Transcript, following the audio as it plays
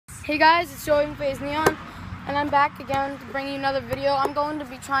Hey guys, it's Joey from FaZe Neon, and I'm back again to bring you another video. I'm going to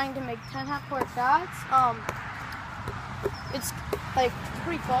be trying to make 10 half-court shots. It's like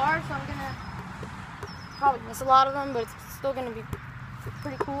pretty far, so I'm gonna probably miss a lot of them, but it's still gonna be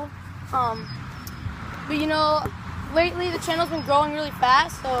pretty cool. But you know, lately the channel's been growing really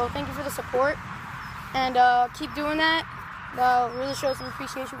fast, so thank you for the support, and keep doing that. Really show some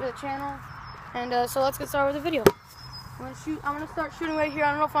appreciation for the channel, and so let's get started with the video. I'm gonna start shooting right here.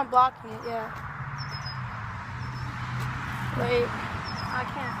 I don't know if I'm blocking it. Yeah. Wait. I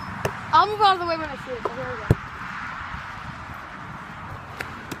can't. I'll move out of the way when I shoot it. So here we go.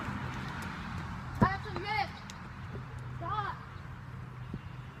 I have to miss. Stop.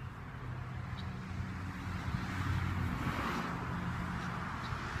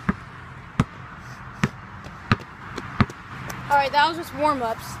 All right, that was just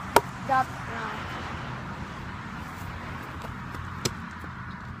warm-ups. Got now.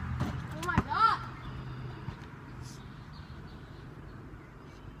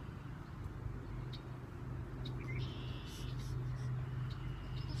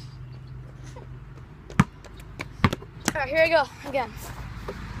 Alright, here we go, again.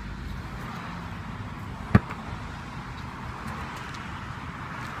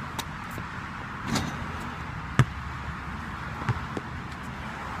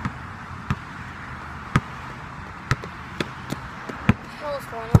 What's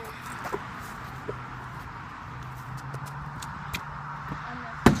going on?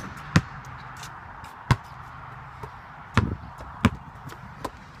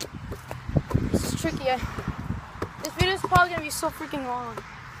 This is tricky. This video is probably gonna be so freaking long.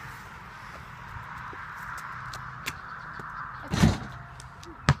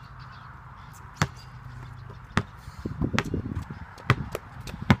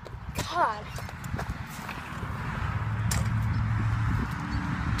 God.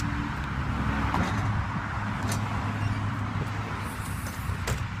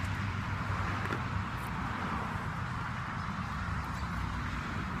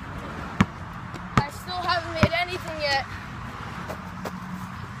 I still haven't made anything yet.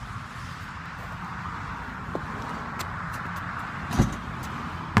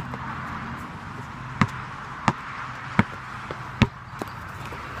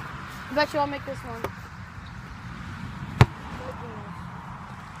 I bet you I'll make this one.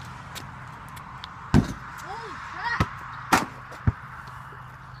 Holy crap!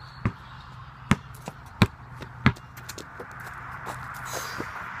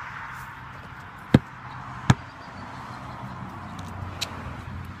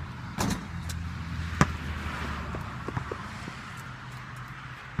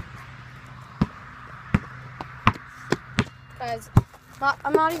 Guys,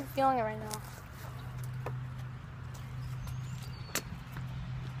 I'm not even feeling it right now.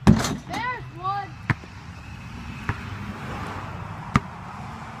 There's one.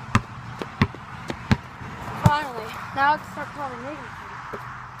 Finally, now I can start probably making it.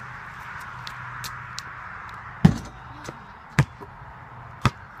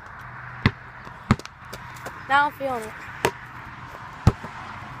 Now I'm feeling it.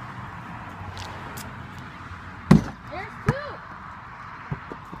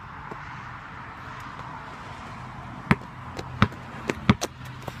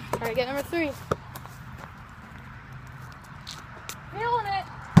 All right, get number 3. Feeling it.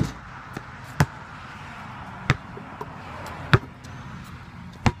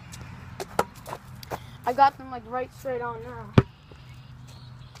 I got them like right straight on now.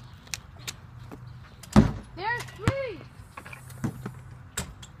 There's 3.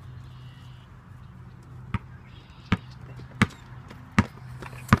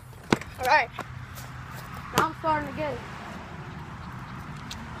 All right. Now I'm starting to get it.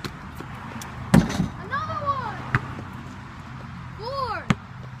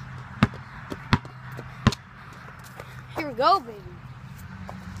 Here we go, baby.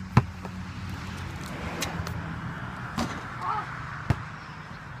 Oh.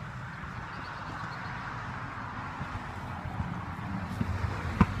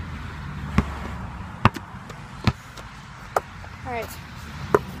 All right.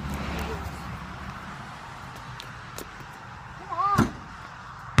 Come on.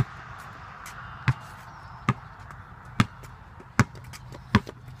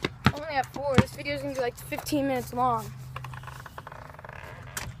 I'm only at 4. This video is gonna be like 15 minutes long.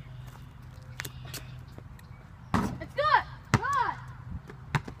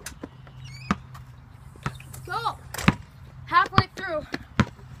 Halfway through,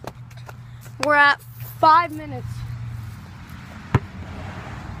 we're at 5 minutes.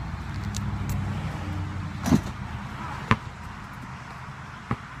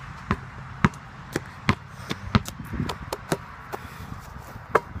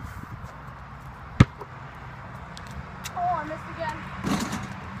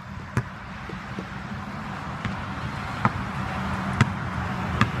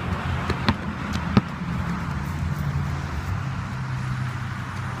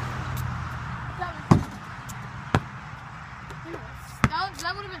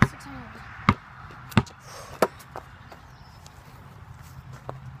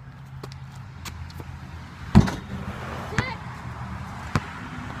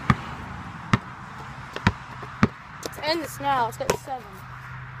 end this now. Let's get to 7.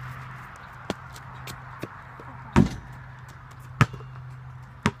 I'm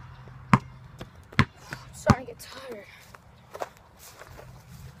starting to get tired.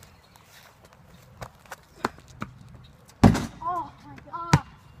 Oh my god.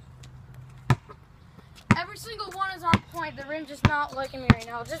 Every single one is on point. The rim's just not liking me right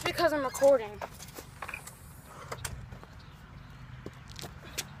now, just because I'm recording.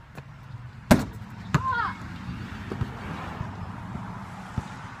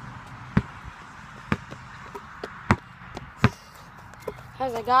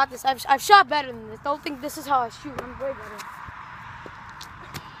 Guys, I got this. I've shot better than this. Don't think this is how I shoot. I'm way better.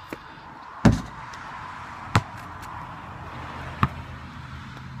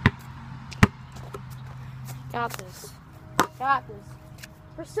 Got this. Got this.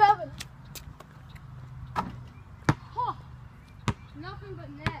 For 7. Huh. Nothing but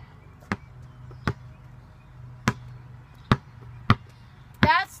net.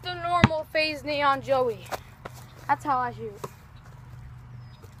 That's the normal FaZe Neon Joey. That's how I shoot.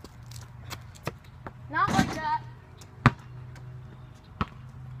 Not like that.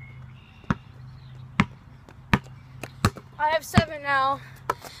 I have 7 now,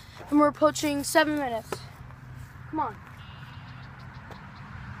 and we're approaching 7 minutes. Come on.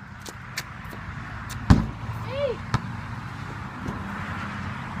 8.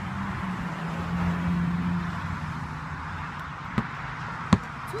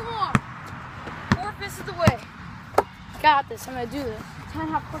 Two more. 4/5 of the way. Got this. I'm gonna do this. 10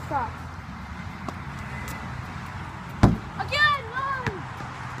 half-court shots. Again, 9.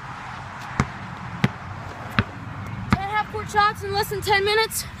 10 half-court shots in less than 10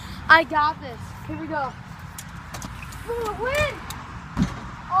 minutes. I got this. Here we go. We're gonna win.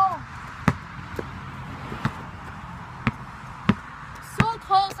 Oh. So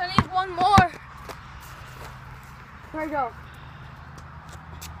close. I need one more. Here we go.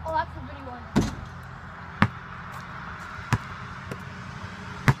 Oh, that's a bitty one.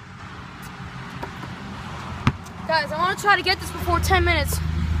 Guys, I want to try to get this before 10 minutes.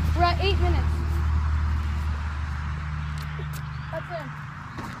 We're at 8 minutes. That's it.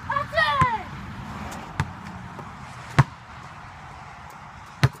 That's it!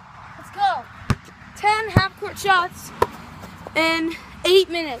 Let's go. 10 half-court shots in 8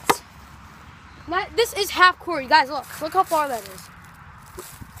 minutes. This is half-court. You guys, look how far that is.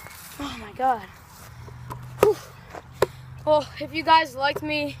 Oh my god. Whew. Well, if you guys liked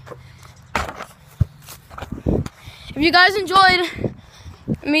me, if you guys enjoyed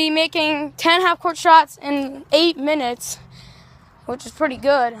me making 10 half-court shots in 8 minutes, which is pretty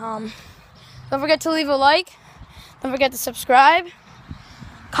good, don't forget to leave a like. Don't forget to subscribe.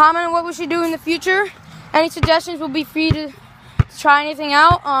 Comment on what we should do in the future. Any suggestions will be free to try anything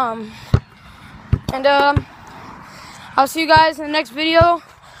out. I'll see you guys in the next video.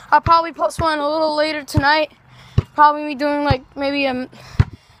 I'll probably post one a little later tonight. Probably be doing like maybe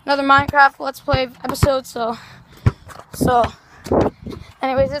another Minecraft Let's Play episode. So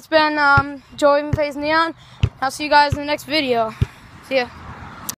anyways, it's been Joey from FaZe Neon. I'll see you guys in the next video. See ya.